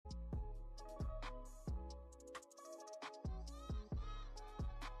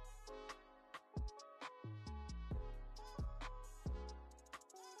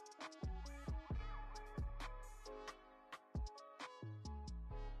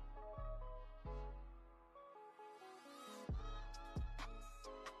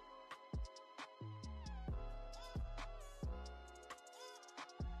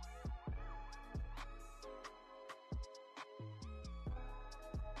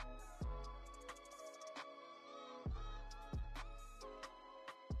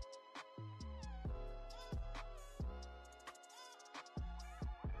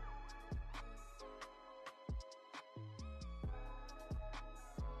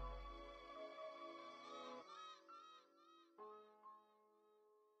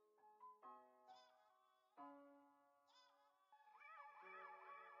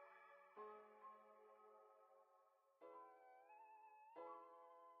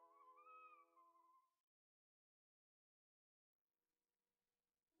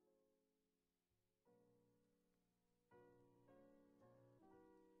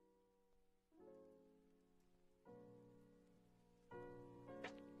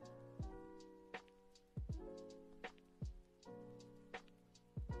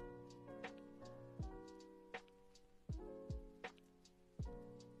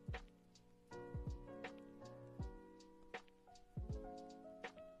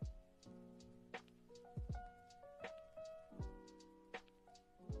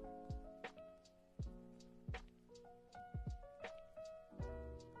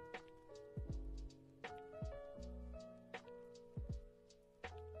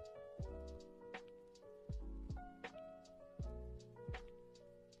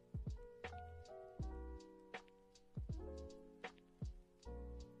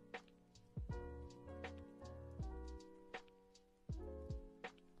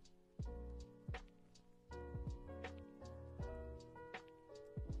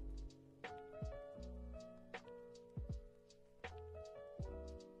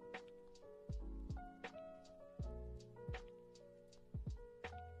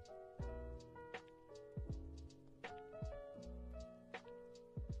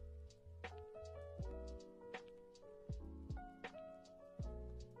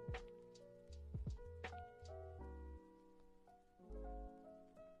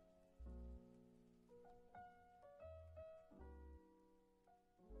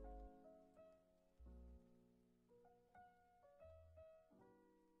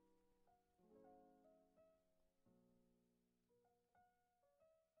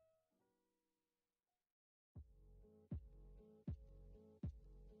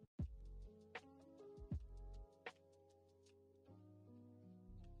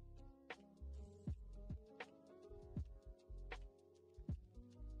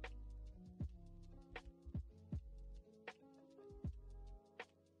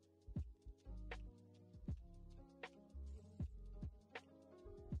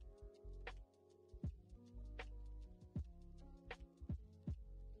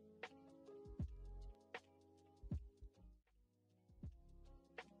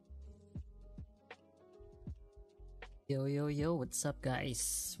Yo, yo, yo, what's up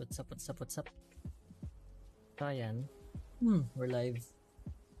guys? What's up, what's up, what's up? So ayan, we're live.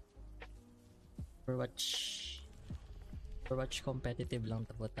 Overwatch competitive lang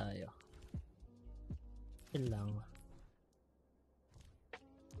po tayo. Chill lang.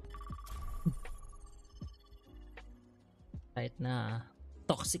 Kahit na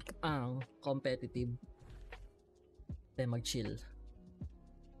toxic ang competitive, tayo mag-chill.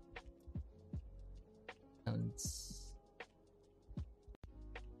 Sounds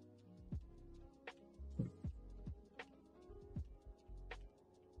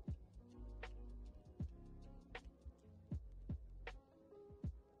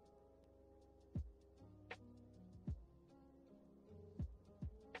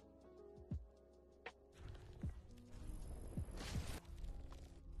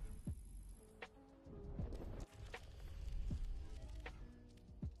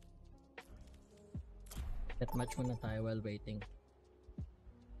that much muna tayo while waiting.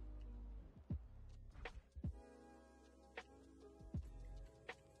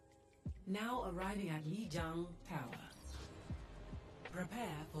 Now arriving at Lijiang Tower.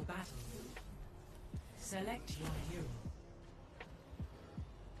 Prepare for battle. Select your hero.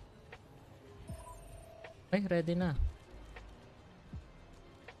 Ay, ready na.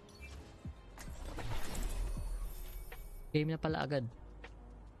 Game na pala agad.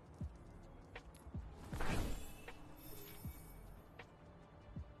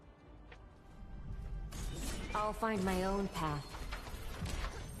 I'll find my own path.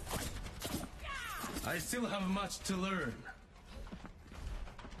 I still have much to learn.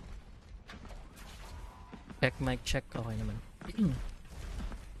 Check mic check, okay naman.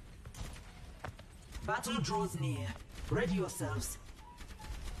 Battle draws near. Ready yourselves.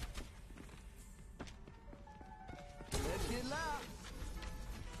 Let's get loud.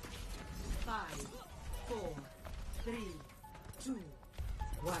 5, 4, 3, 2,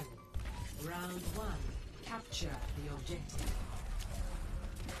 1. Round 1. Capture the objective.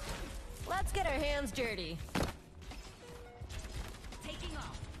 Let's get our hands dirty. Taking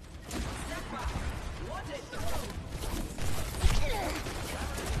off. Step back. What is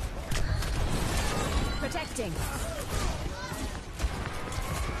Protecting.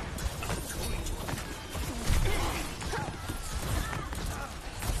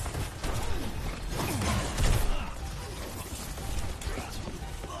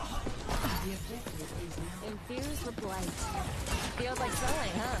 Infused with light. Feels like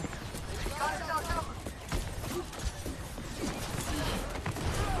sewing, huh?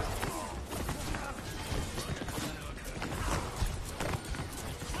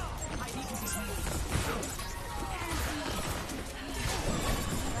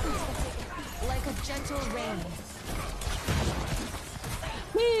 Like a gentle rain.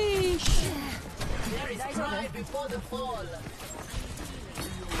 There is pride before the fall.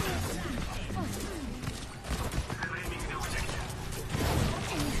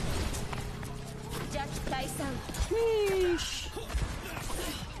 Dutch Tyson.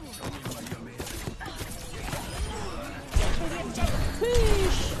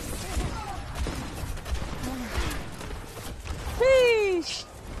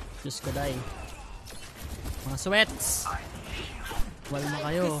 Diyos ko day. Mga sweats! Walma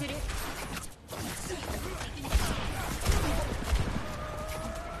kayo.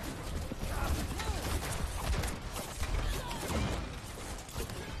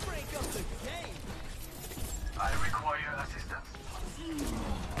 I require assistance.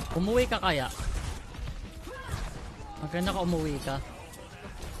 Umuwi ka kaya? Maganda ka umuwi ka.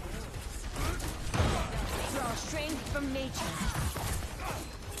 Draw strength from nature.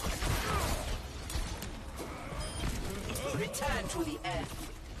 Return to the earth.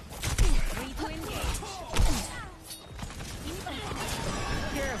 Free to engage.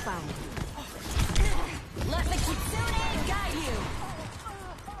 Purified. Let the Kitsune guide you.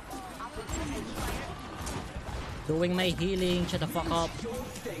 Doing my healing, shut the fuck up.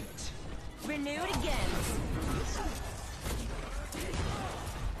 Renewed again.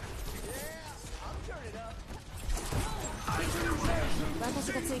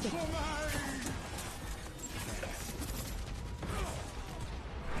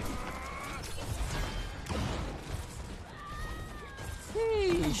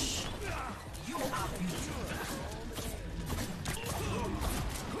 Sheesh.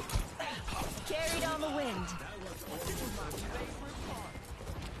 Carried on the wind.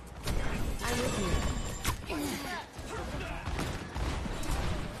 I'm with you.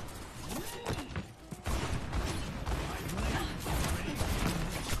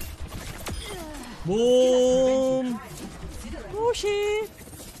 Boom! Oh shit!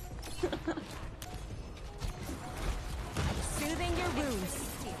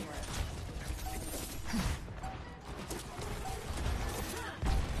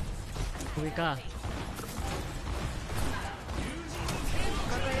 Uwi ka.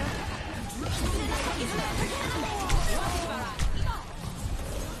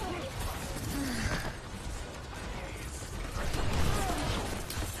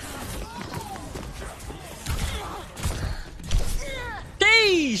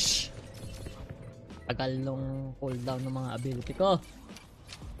 Sheesh! Tagal nung cooldown ng mga ability ko.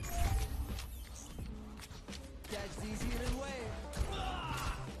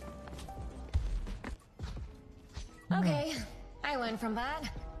 Okay, I learned from that.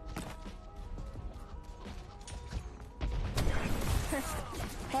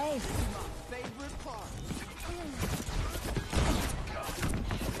 Hey. Favorite part.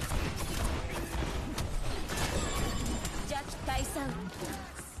 Just Tyson.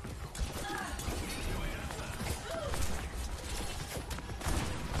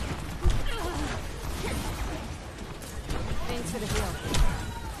 Thanks for the heal.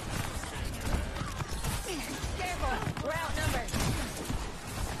 Careful, we're outnumbered.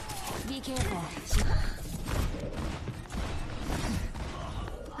 Be careful.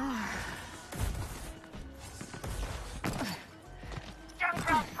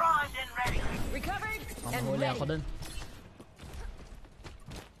 Recovered and Mahuli ako ready. dun.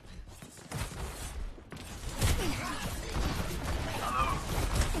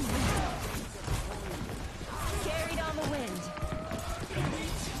 Carried on the wind.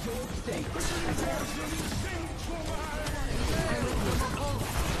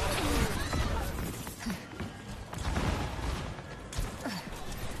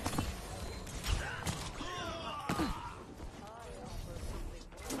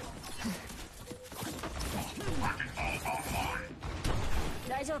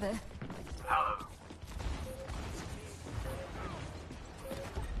 Daijoubu?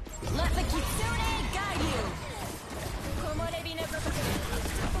 Let the kitsune guide you. Komorebi no kotoku.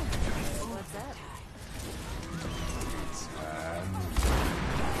 What's up?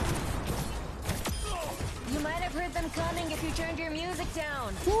 You might have heard them coming if you turned your music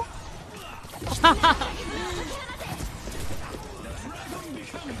down.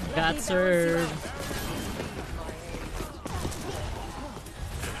 Got served.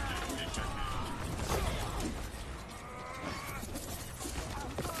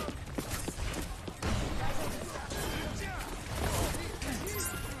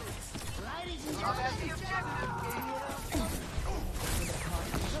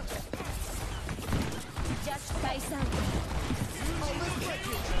 Just Tyson.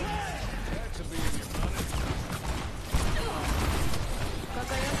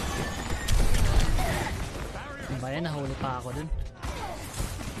 Ba yan, nahuli pa ako dun.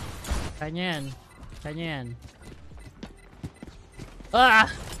 Kanya yan. Kanya yan. Ah!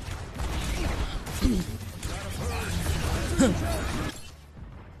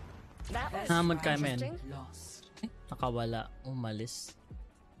 That was Hamon ka, men. interesting. Lost. Nakawala. Umalis.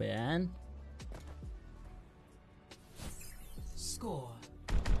 Ba yan? Score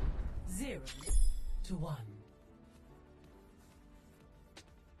 0-1.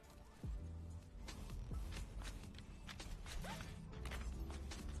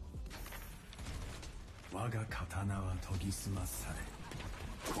 Waga katana wa togismasare.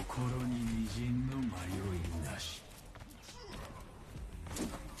 Kokoro ni mijin no mayoi nashi.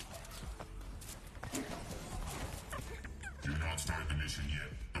 Do not start the mission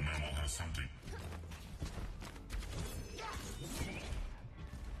yet. The memo has something.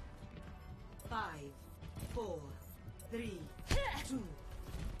 Five, 4, 3, 2,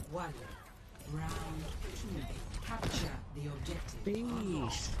 1. Round 2. Capture the objective.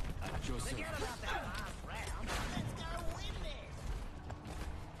 Peace.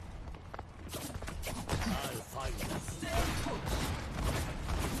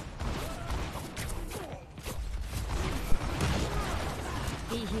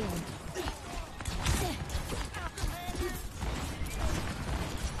 Be healed.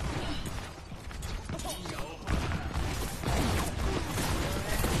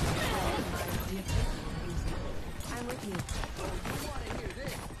 I'm with you.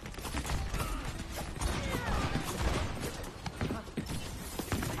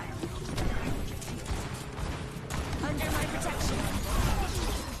 Under my protection.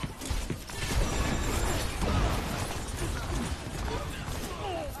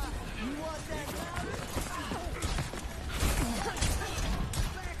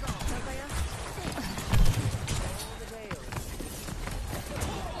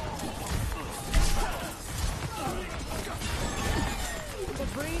 The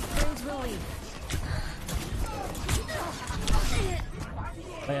breeze brings relief.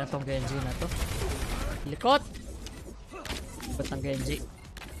 Kaya tong Genji na to. Likot! Likot ng Genji.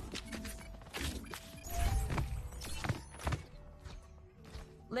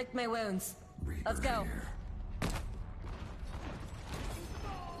 licked my wounds. Let's go.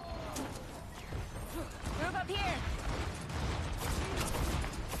 Move up here.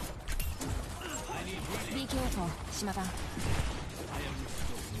 Be careful, Shimada.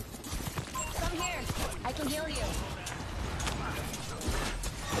 Come here. I can heal you.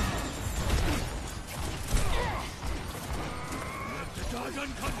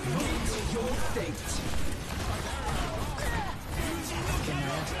 Your fate.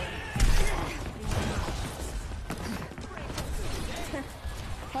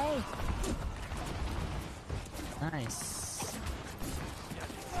 Hey. Nice.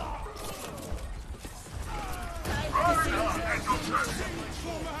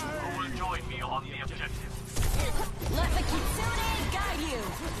 Who will join me on the objective? Let the Kitsune guide you.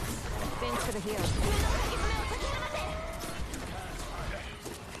 Thanks for the heal.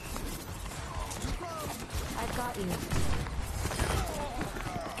 I've got you.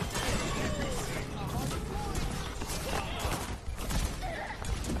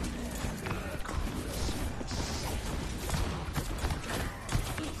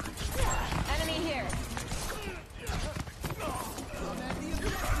 Enemy here.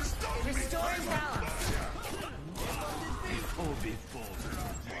 Restoring balance.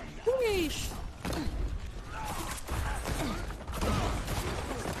 Sheesh.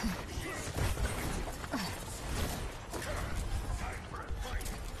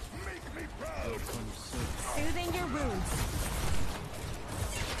 Soothing your wounds.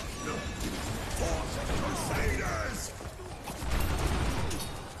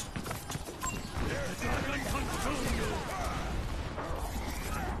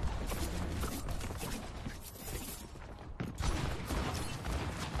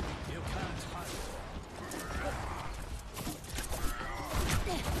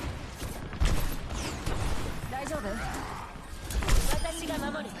 Daijoubu. Watashi ga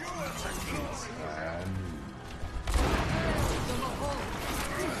mamori.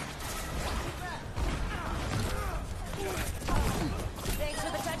 Thanks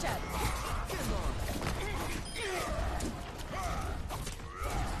for the touch-up.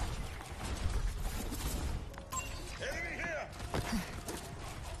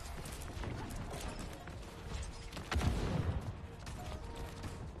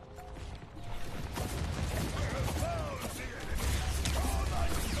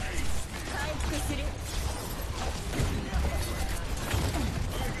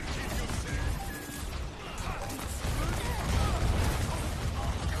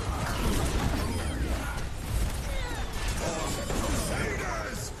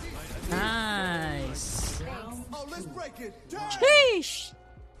 Nice. Oh, let's break it. Sheesh.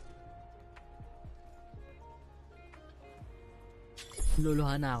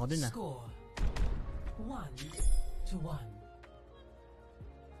 Luluhan na ako dun ah. Score 1-1.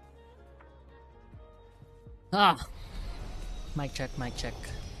 Ah. Mic check, mic check.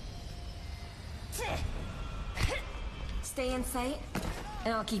 Stay in sight,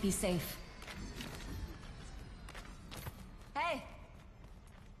 and I'll keep you safe. Hey!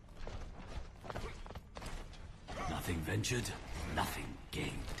 Nothing ventured, nothing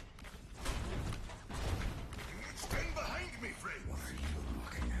gained. Stand behind me, friend. What are you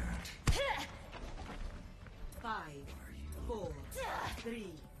looking at? 5, 4, 3,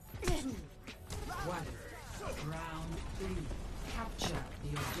 2, 1. Round 3. Capture the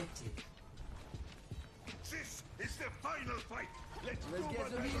objective. This is the final fight. Let's Get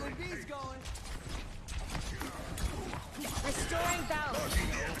some healing beats going. Restoring balance.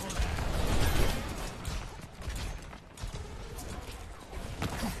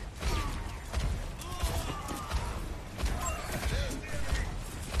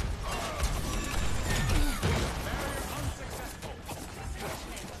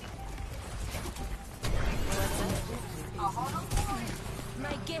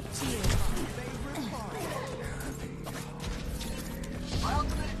 My gift to you.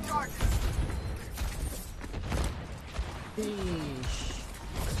 Sheesh.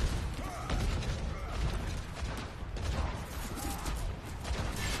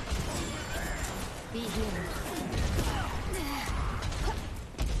 Be here.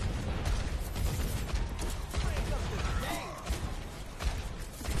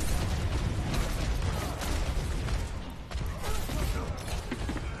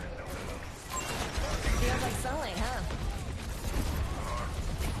 Feels like sunlight, huh?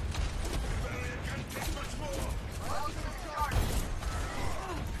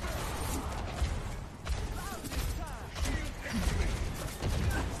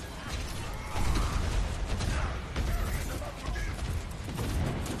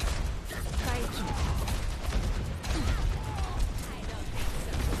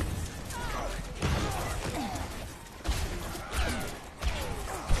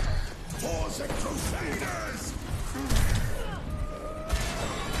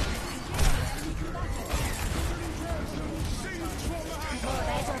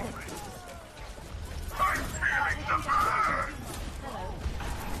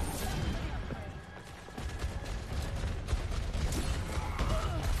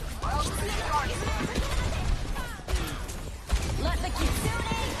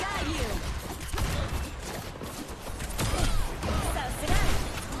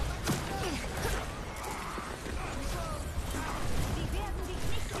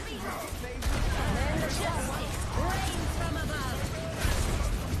 Then the justice rains from above.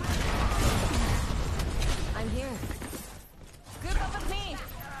 I'm here. Group up with me.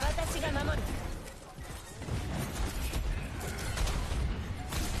 Watashi ga mamoru.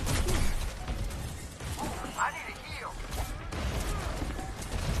 I need a heal.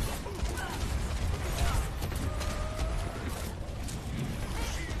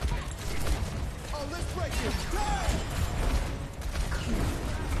 Oh, let's break it.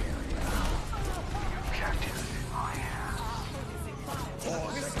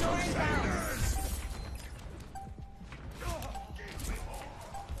 Restoring balance.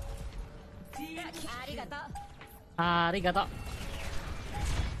 Arigato. Arigato.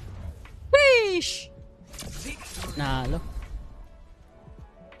 Fish! Nalo.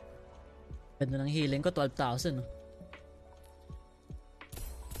 Ganda ng healing ko, 12,000. No?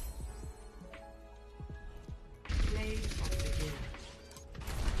 Play of the game.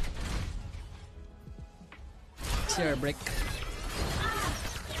 Share break.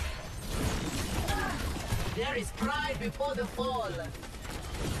 There is pride before the fall.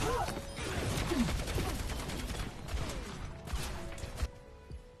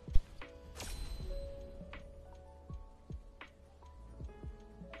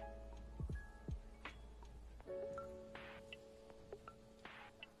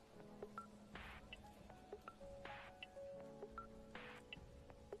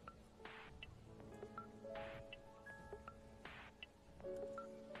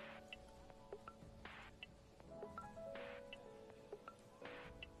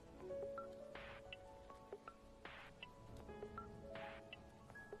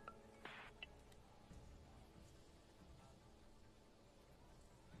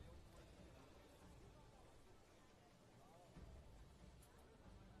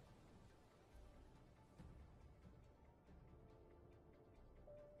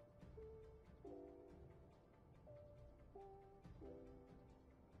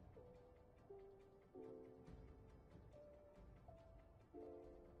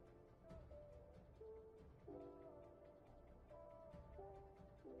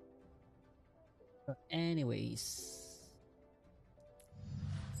 Anyways.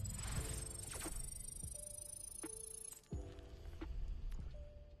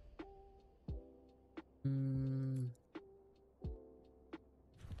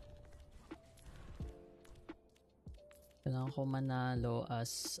 Kailangan ko manalo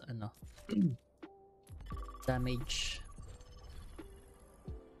as ano damage.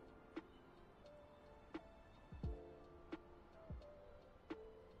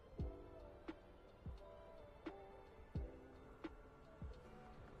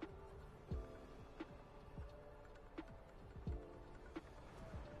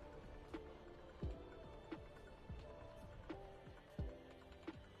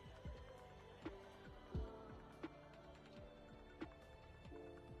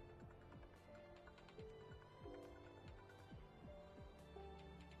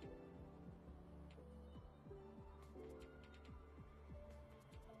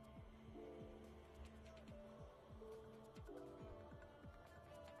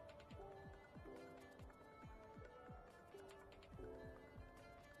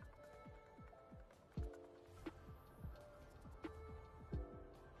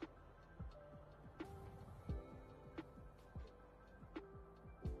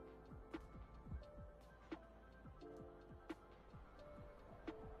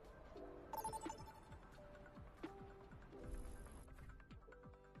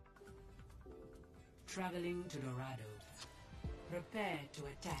 Traveling to Dorado. Prepare to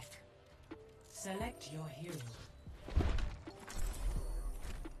attack. Select your hero.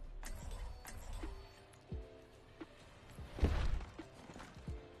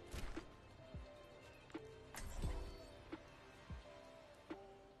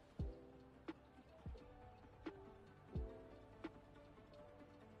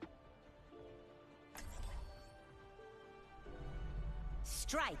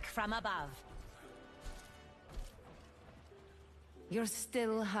 Strike from above. You're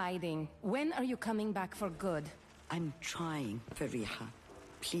still hiding. When are you coming back for good? I'm trying, Fariha.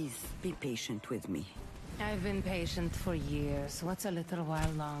 Please be patient with me. I've been patient for years. What's a little while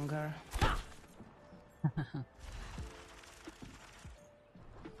longer?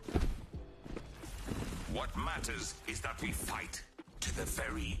 What matters is that we fight to the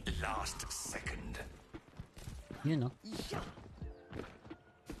very last second. You know.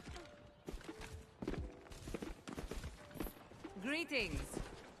 Greetings.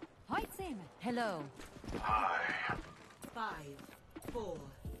 Hello. 5, 4,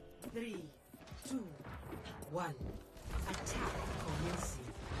 3, 2, 1. Attack commencing.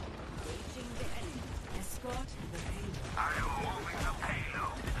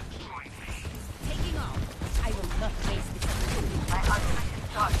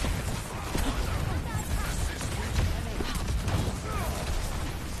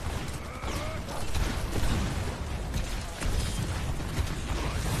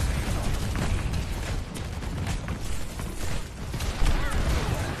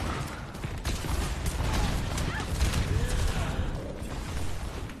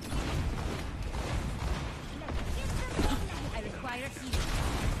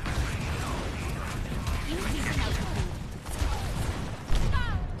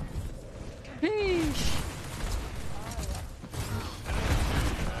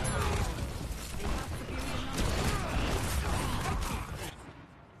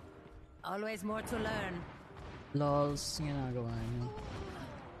 Always more to learn. Lols, ginagawa niyo.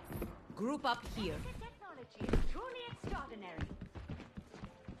 Group up here. Technology is truly extraordinary.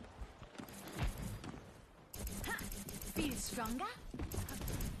 Feel stronger?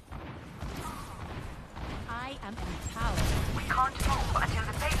 I am empowered. We can't move until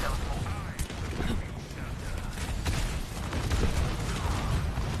the payload moves.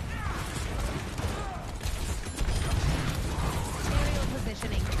 Aerial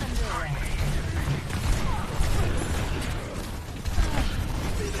positioning underway.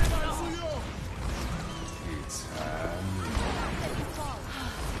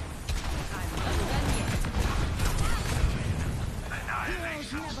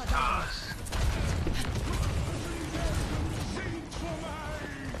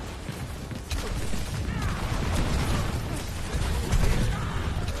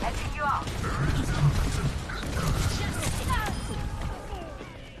 Letting you out.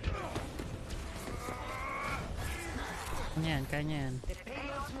 Kanya yan. The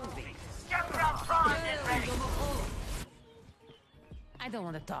payload's moving. Get down front and ready. I don't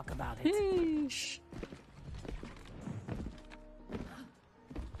want to talk about it. Sheesh.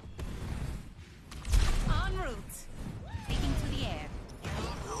 En route. Taking to the air.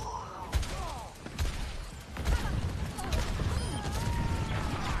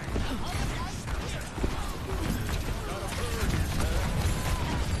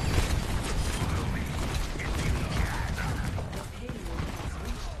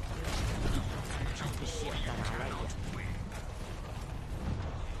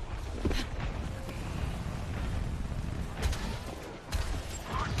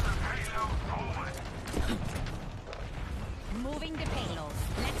 Moving the payload.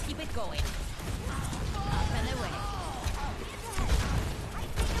 Let's keep it going. Up and away.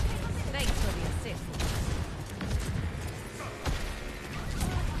 Thanks for the assist.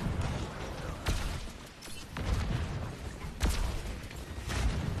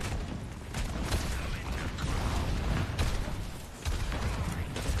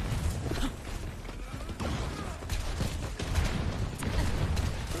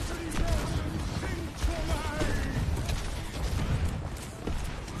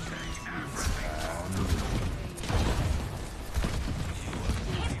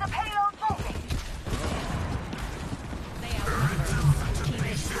 Keep the payload moving. They are keep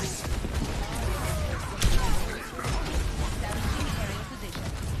it tight. Establishing aerial position.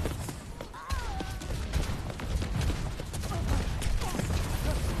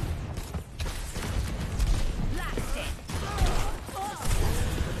 Blast it.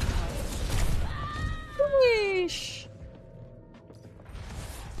 Sheesh.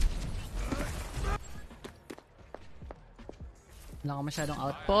 Wala ko masyadong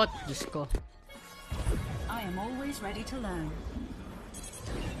output. Diyos ko. I am always ready to learn.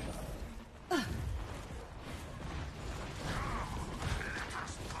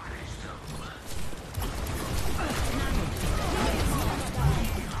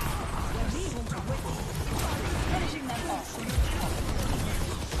 Finishing them off.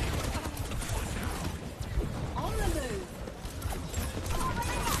 On the move.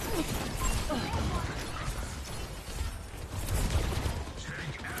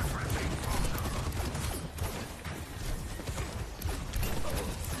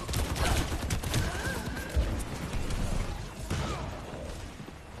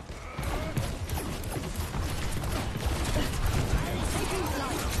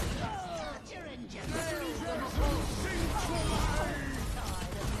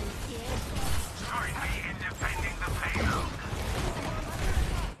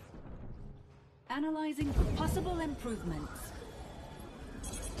 Analyzing for possible improvements.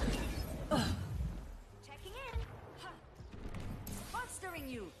 Checking in. Fostering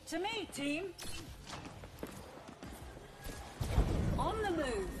you. To me, team. On the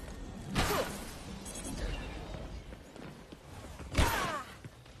move.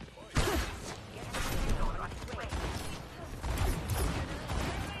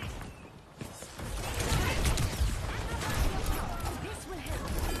 This will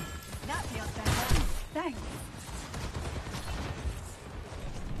help. That feels better. Thanks.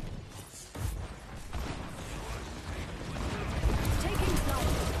 Taking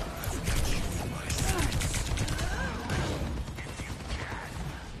flight.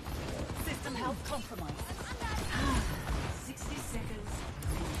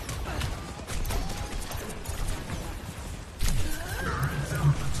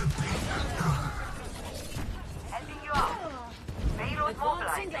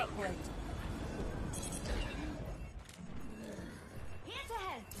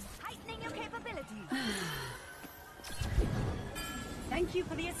 Thank you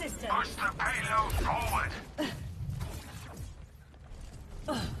for the assistance. Push the payload forward.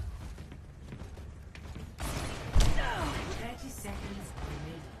 30 seconds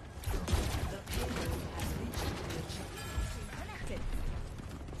remaining. The payload has reached the objective. Connected.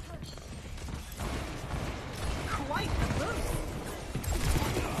 Quite the boost.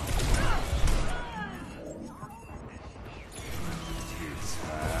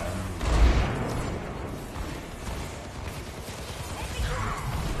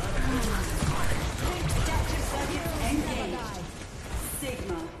 Engage.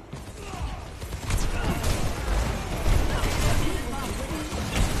 Sigma.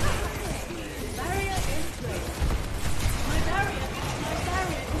 Barrier is placed. My barrier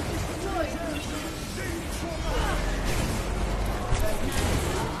is destroyed.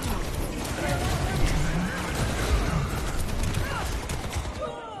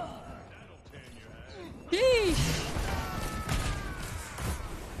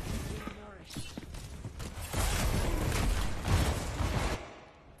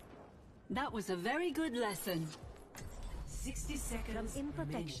 That was a very good lesson. 60 From seconds remaining.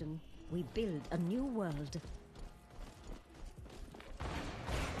 imperfection, we build a new world.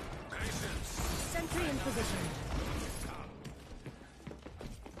 Sentry in position.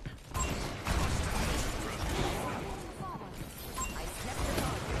 I slept the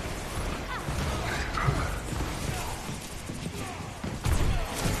target.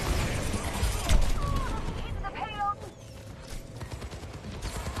 Keep the payload.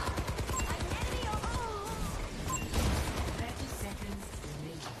 30 seconds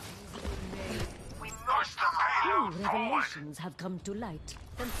remaining. We push the payload New forward. revelations have come to light.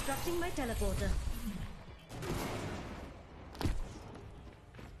 Constructing my teleporter.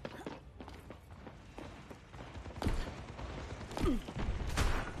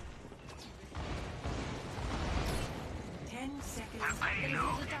 Seconds.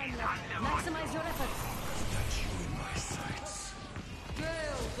 Payload is underway. Maximize your efforts.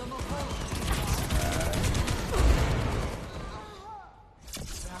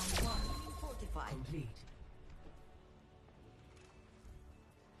 Round 1 Fortified. complete.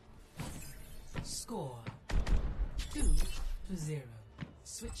 Score 2-0.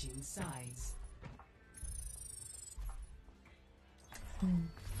 Switching sides.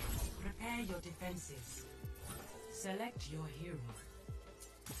 Prepare your defenses. Select your hero.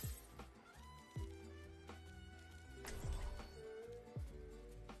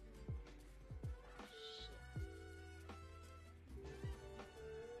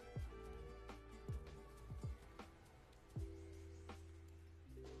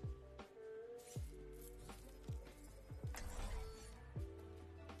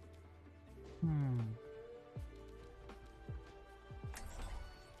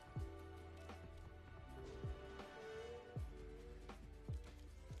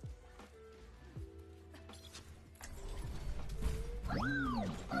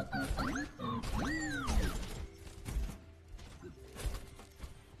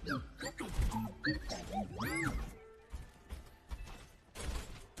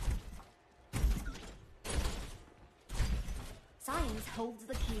 Science holds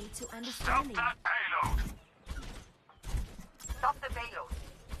the key to Stop understanding. that payload. Stop the payload.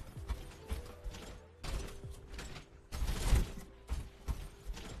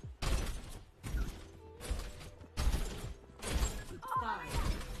 Five,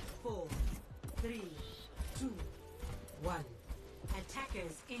 4, 3, 2, 1.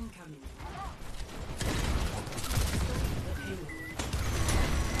 Attackers incoming. The payload.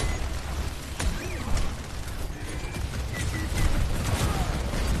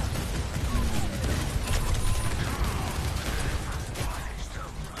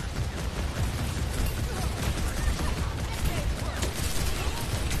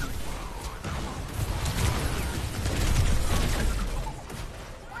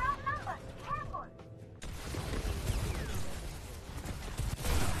 We're outnumbered. Careful.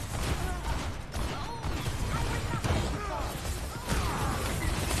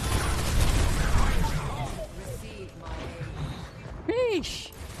 Receive my aid.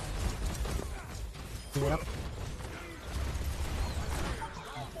 Sheesh. Yep.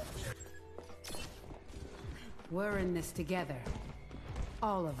 We're in this together.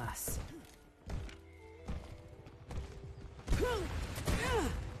 All of us.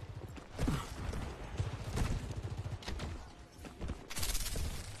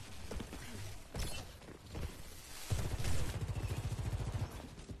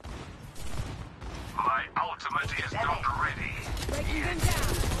 My ultimate is not ready. Breaking them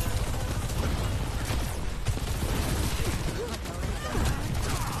down.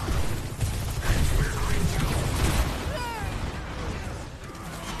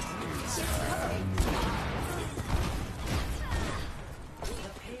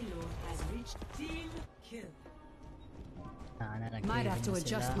 Might have to na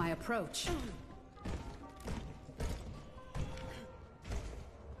adjust sila. my approach.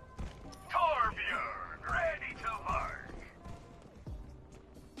 Torbjörn, ready to work.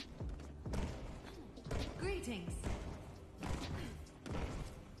 Greetings.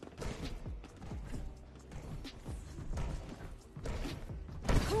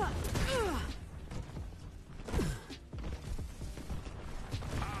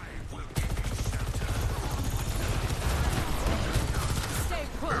 Stay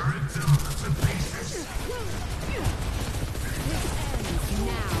put.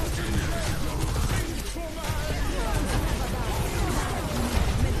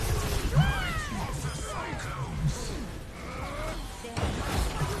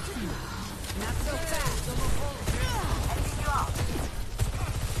 Not so fast.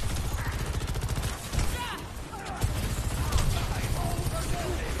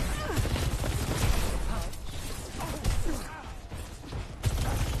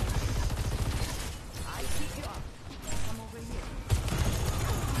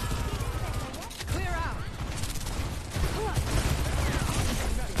 Clear out.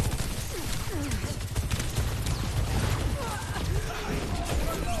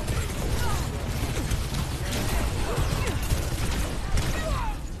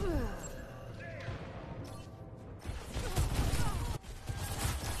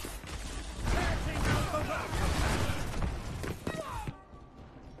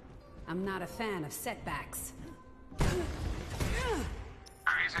 I'm not a fan of setbacks.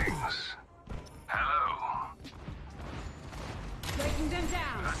 Greetings. Hello. Breaking them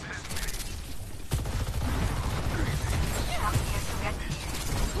down.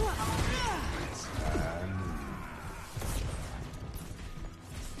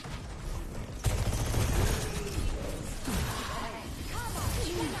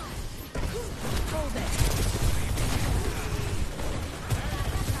 Hold it.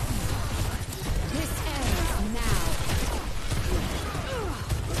 This ends now.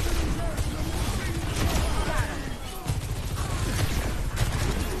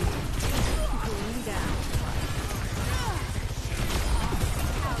 Cooling down.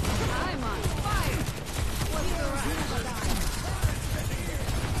 I'm on fire. What's the rush?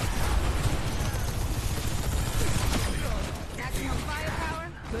 Maximum firepower,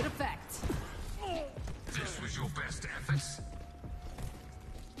 good effect. This was your best efforts?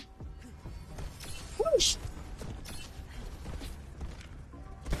 Whoosh!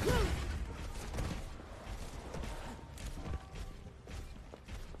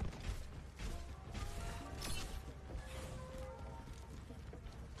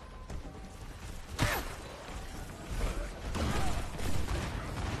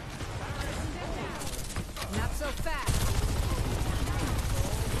 Not so fast.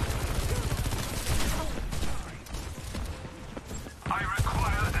 I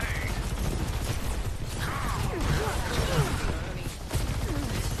require aid.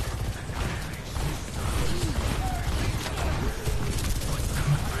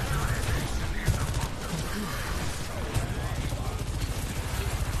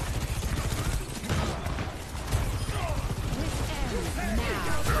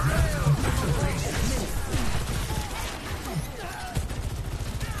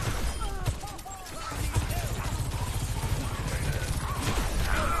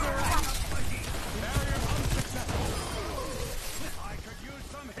 I could use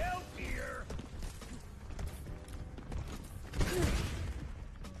some help here.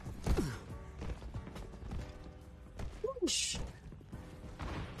 Whoosh!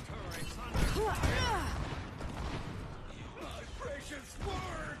 Turrets under fire. My precious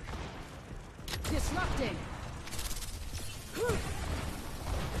work. Disrupting.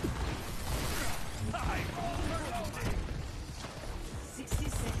 I'm overloaded. 60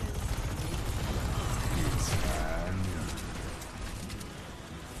 seconds.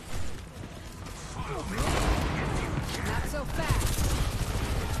 Not so fast.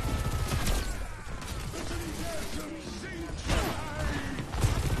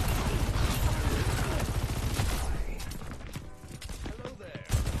 Hello there.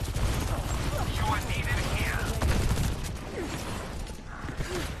 You are needed here.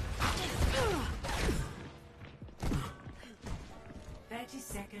 30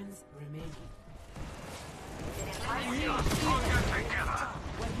 seconds remaining. Stronger together.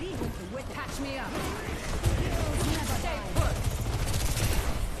 Patch me up. Stay put.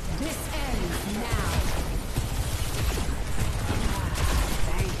 This ends now.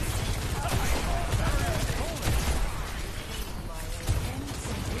 Thanks.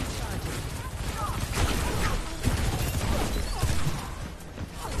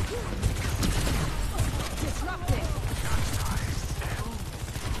 Disrupting.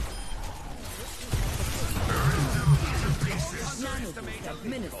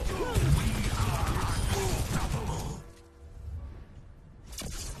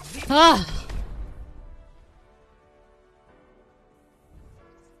 Ah!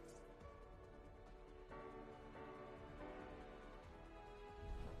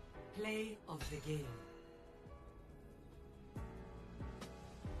 Play of the game.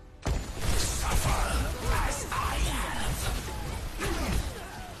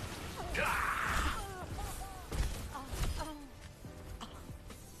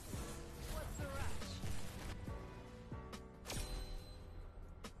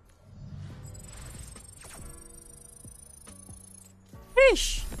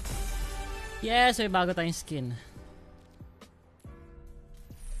 Fish! Yes, may bago tayong skin.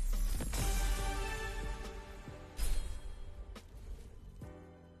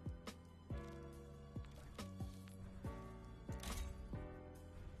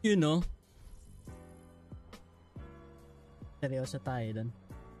 You know. Seryoso tayo dun.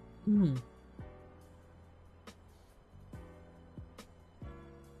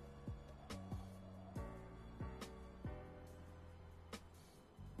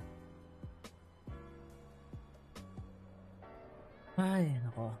 Ay,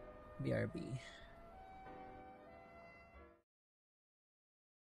 nako. BRB.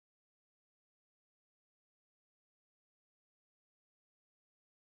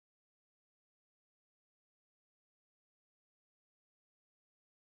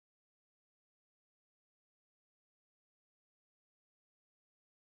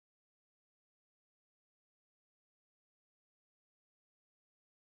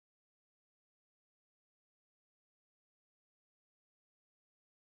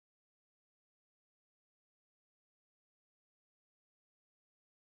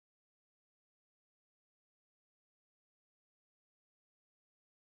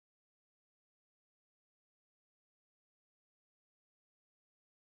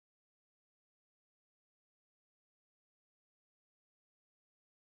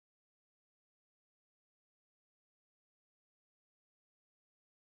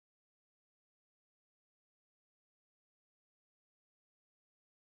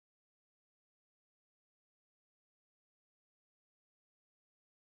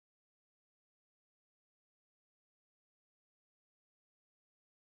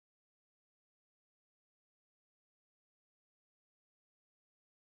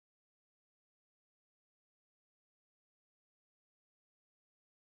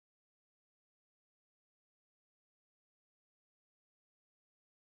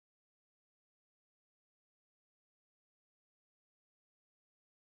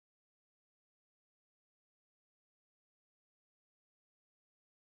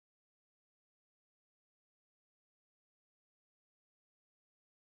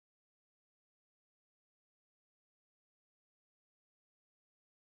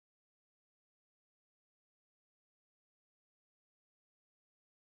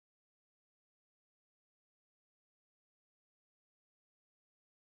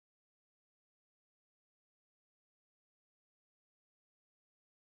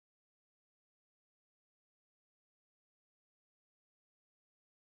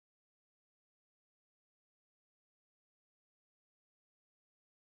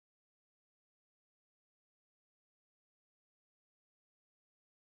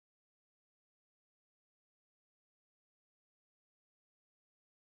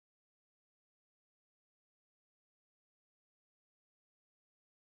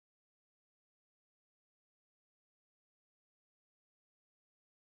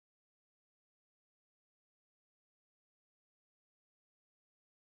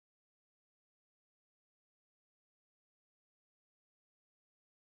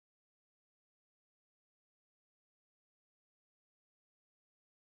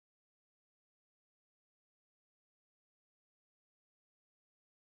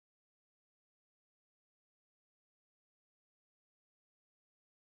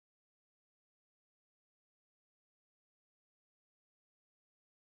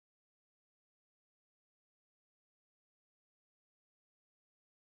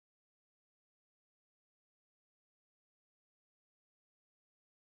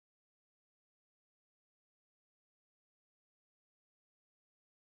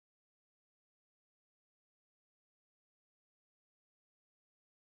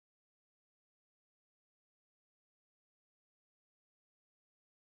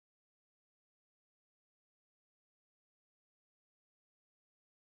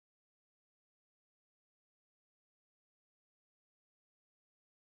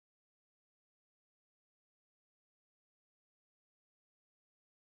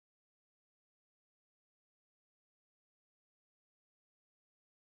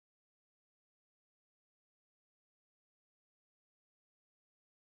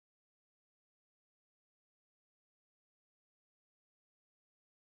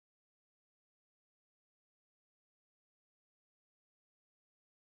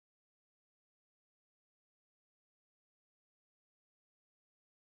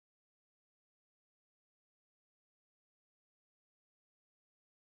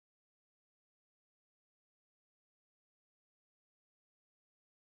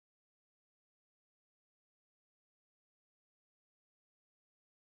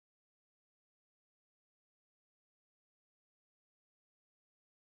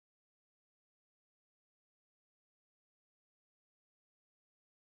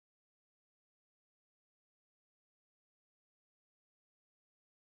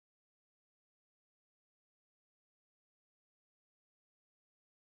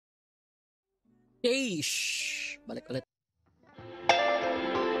 Yeesh! Balik ulit.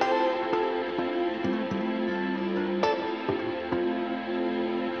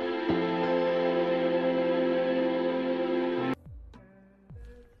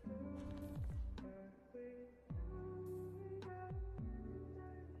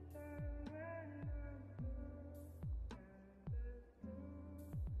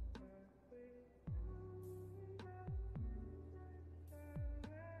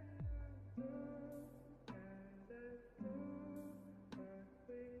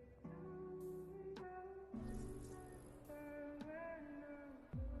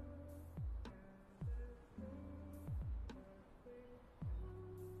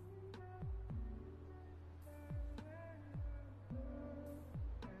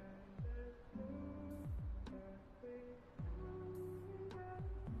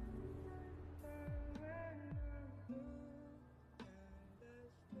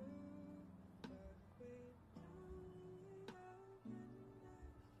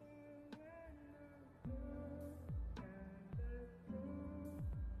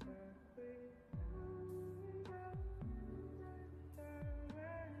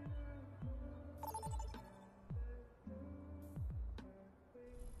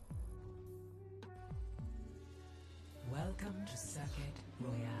 Welcome to Circuit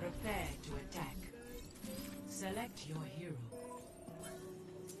Royale. Prepare to attack. Select your hero.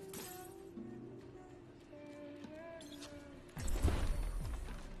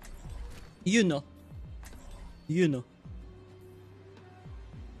 You know. You know.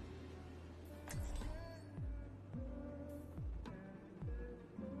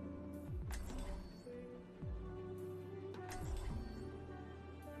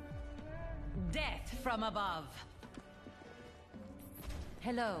 Death from above.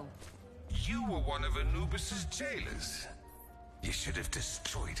 Hello. You were one of Anubis's jailers. You should have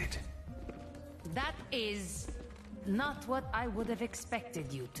destroyed it. That is not what I would have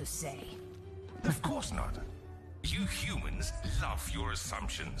expected you to say. Of course not. You humans love your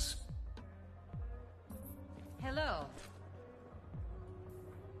assumptions. Hello.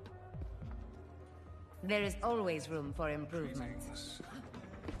 There is always room for improvement.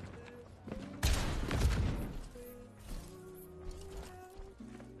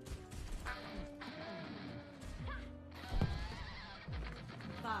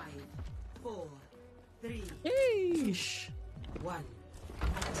 Five, four, three, Yeesh! 1.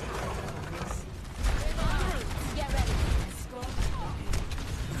 Get ready.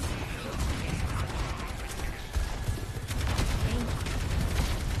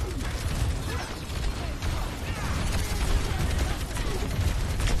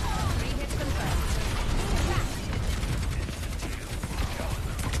 Three hits confirmed.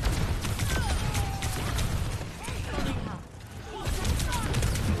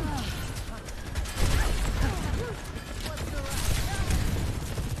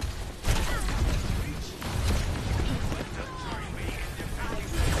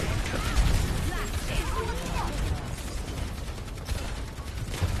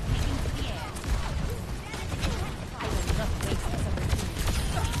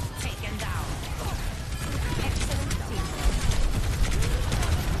 Taken down. Excellent team.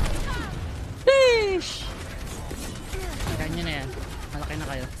 Yeesh! Ganyan na yan. Malaki na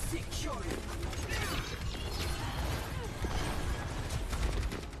kayo.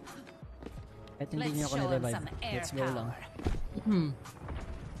 Kahit hindi Let's niyo ako show 'em nirevive. some air Let's go lang. power.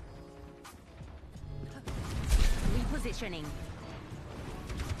 Repositioning.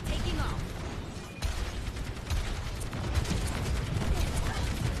 Taking off.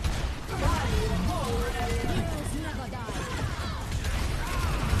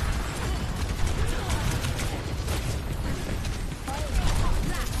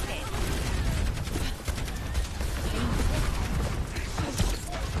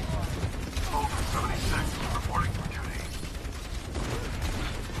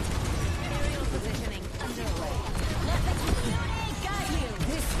 Aerial positioning underway. Let the community guide you.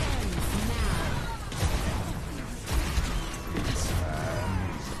 This ends now.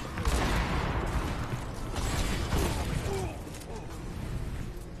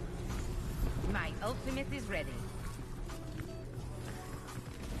 My ultimate is ready.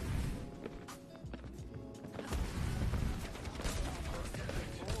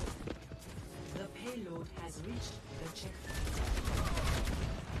 The payload has reached the checkpoint.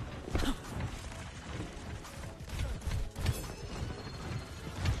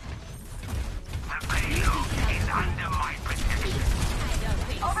 The payload is under my protection.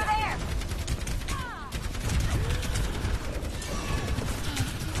 Over there!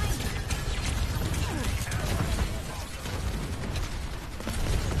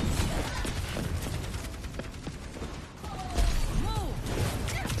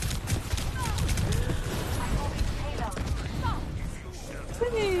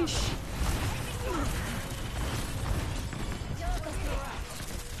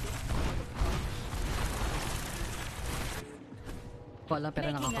 Wala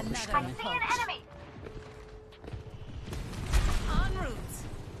pero Making nakakapush another kami. See an enemy! En route.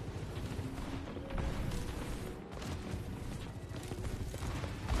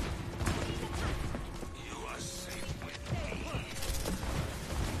 You are safe with me.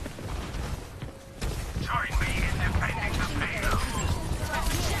 Join me in defending the payload!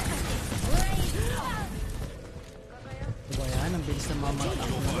 Diba yan? Ang bilis na mamatak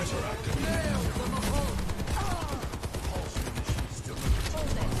mo.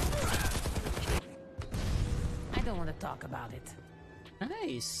 I don't want to talk about it.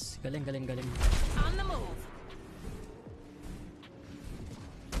 Nice! Galing, galing, galing. On the move.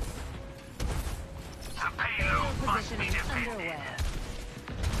 The payload must be Positioning defended! underway.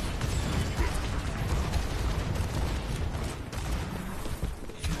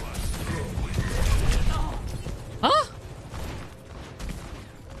 Huh?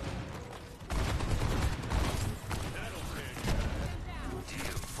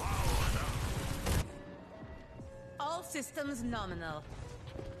 All systems nominal.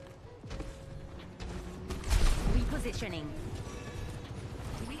 Repositioning.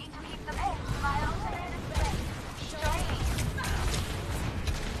 We need to keep the pace. My ultimate is ready. Join me!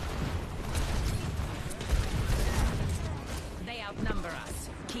 They outnumber us.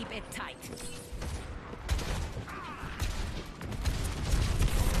 Keep it tight.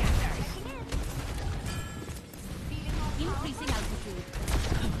 Scatter. Increasing altitude.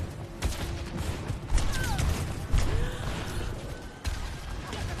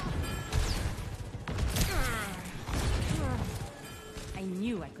 I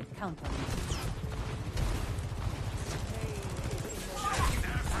knew I could count on you.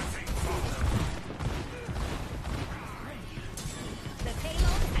 The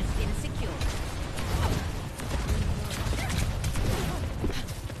payload has been secured.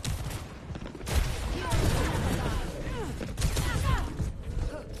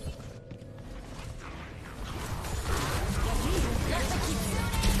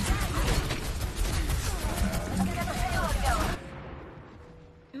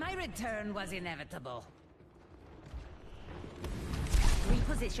 My return was inevitable.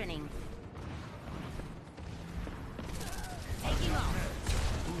 Repositioning. Taking off.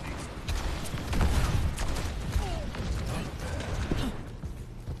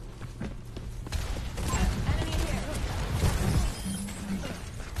 Enemy here.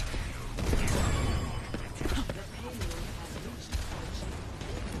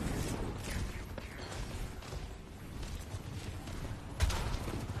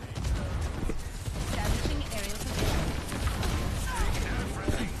 Establishing aerial position.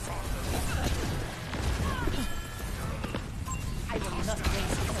 I will not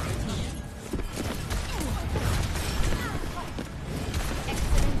waste this opportunity.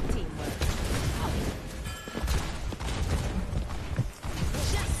 Excellent teamwork.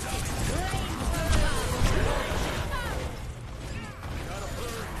 Justice reigns forever.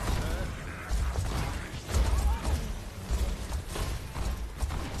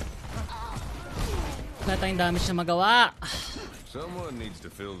 Wala tayong damage na magawa. Someone needs to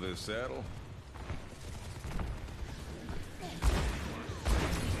fill this saddle.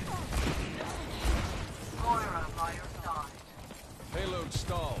 Moira by your side. Payload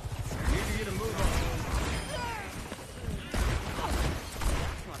stalled. Need to get a move on.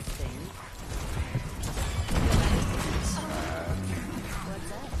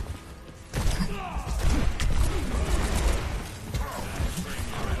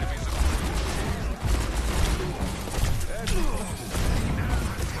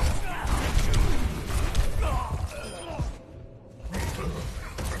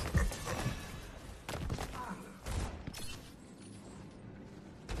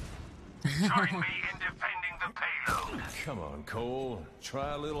 Join me in defending the payload. Come on, Cole.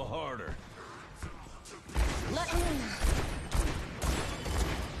 Try a little harder.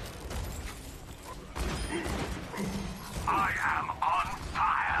 I am on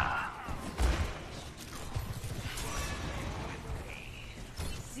fire.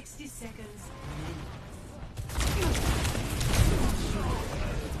 60 seconds.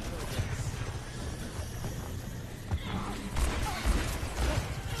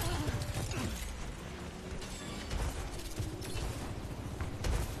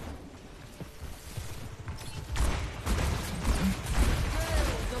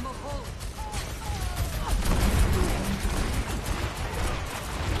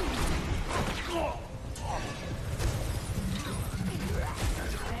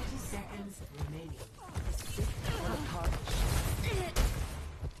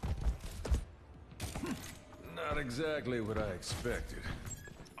 Not exactly what I expected.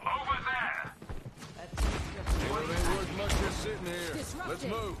 Over there. It ain't worth much just sitting here. Let's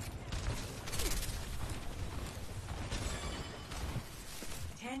move.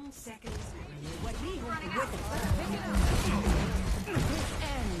 10 seconds.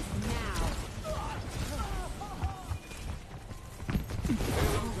 Ends now.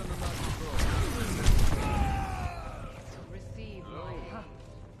 Receive my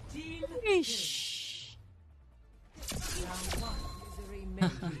Team Ish. round 1. Misery may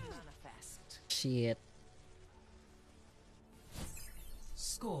manifest. Shit.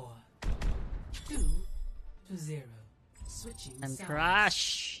 Score 2-0. Switching And sides.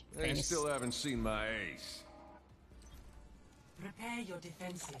 crash. They Penis. still haven't seen my ace. Prepare your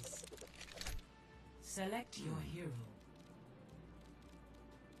defenses. Select your hero.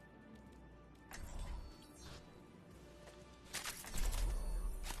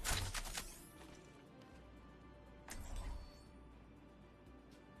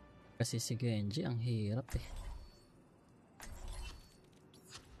 Kasi si Genji ang hirap eh.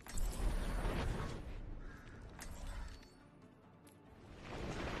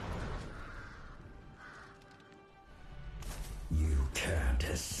 You can't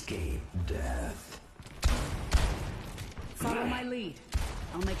escape death. Follow my lead.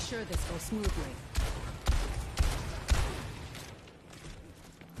 I'll make sure this goes smoothly.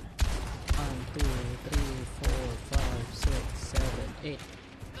 1, 2, 3, 4, 5, 6, 7, 8.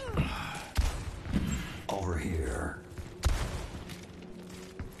 Over here.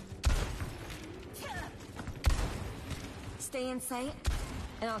 Stay in sight,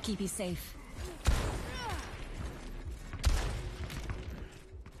 and I'll keep you safe.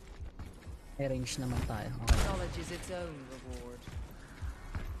 May range naman tayo. Okay. Knowledge is its own reward.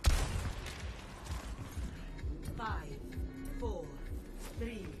 5, 4,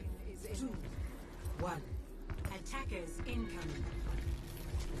 3, 2, 1. Attackers incoming.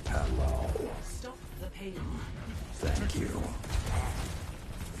 Hello. Stop the payload. Thank you.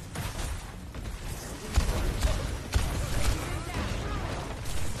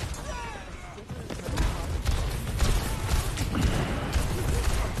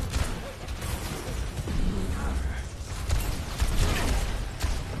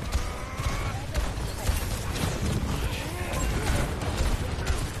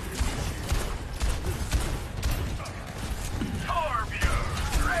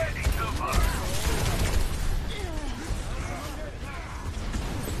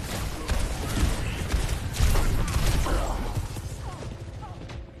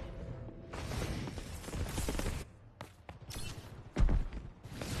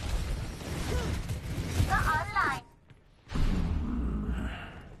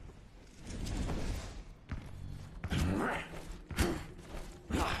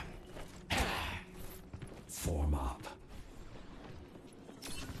 Form up.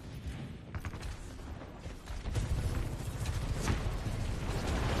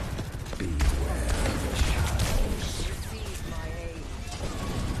 Beware the shadows. Receive my aid.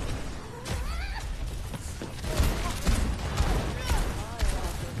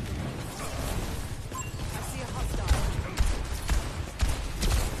 I see a hostile.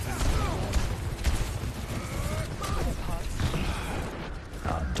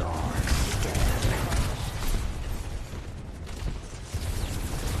 A dark scan.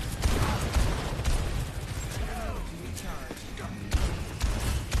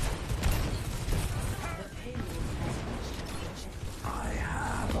 I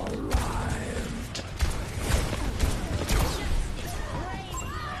have arrived.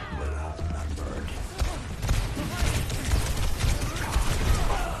 We're outnumbered.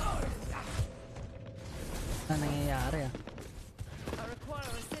 Ano nangyayari ah? I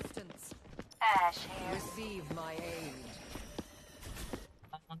require assistance. Ash here. Receive my aid.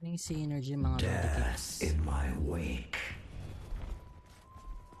 Ano yung synergy mga lodi Death kicks? in my wake.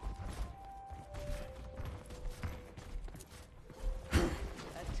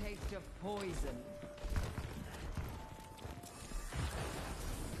 A taste of poison.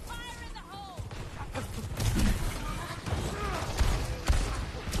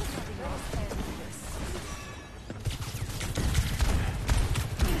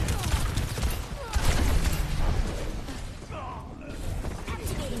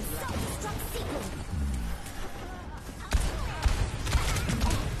 Activating self-destruct sequence.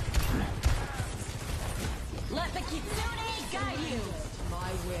 Let the Kitsune guide you.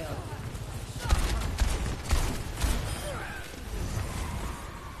 My will.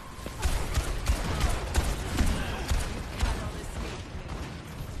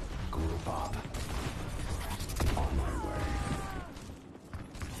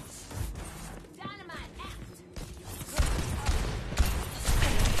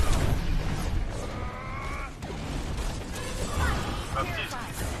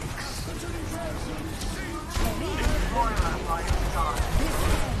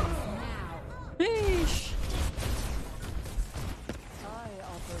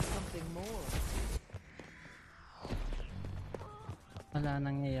 more. Wala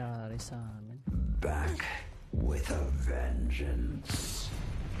nangyayari sa amin. Back with a vengeance.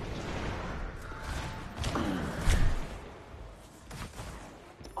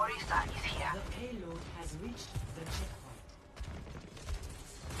 Orisa is here. The payload has reached the checkpoint.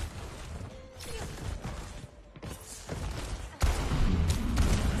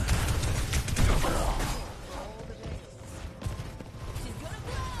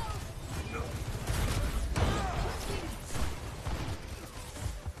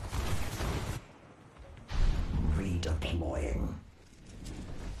 Redeploying.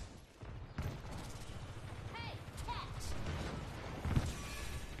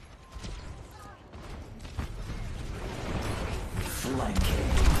 Flanking.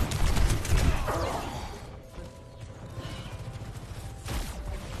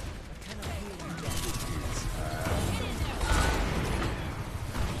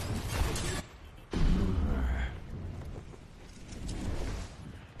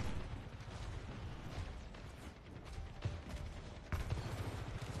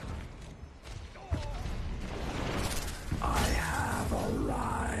 I have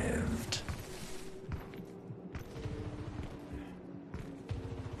arrived.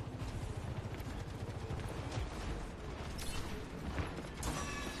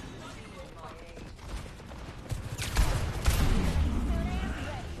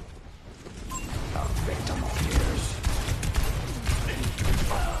 A victim appears.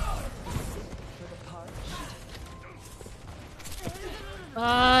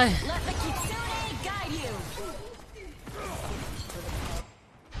 Ay! Let the Kitsune guide you!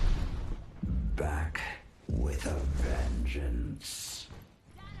 Back with a vengeance.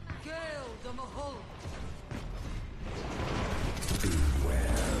 Gale the Mahol.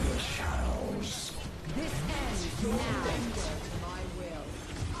 Beware the shadows. This ends now. My will.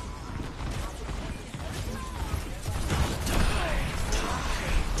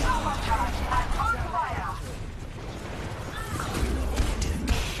 Turbocharge and on fire. In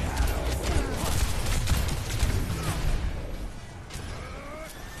shadow.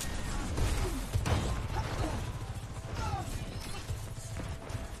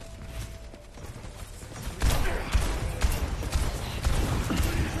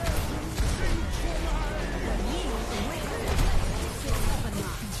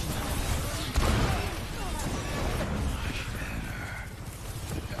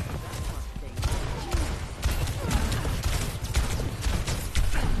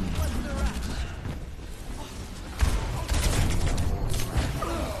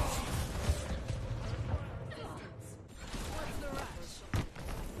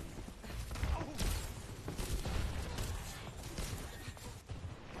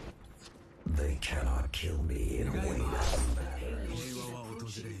 They cannot kill me in Wayne.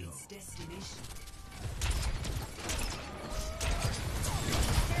 Its destination.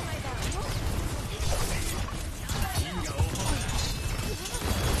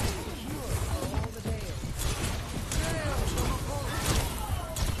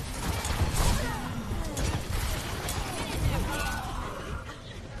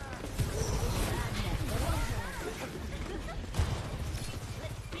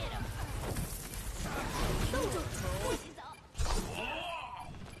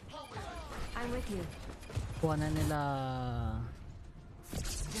 I'm with you. Kuha na nila.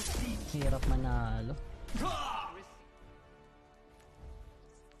 Hirap manalo.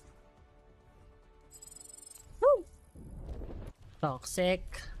 Woo! Toxic.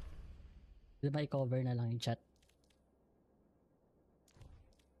 Di ba i-cover na lang yung chat?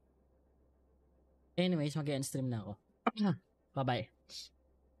 Anyways, mag-end stream na ako. Bye-bye.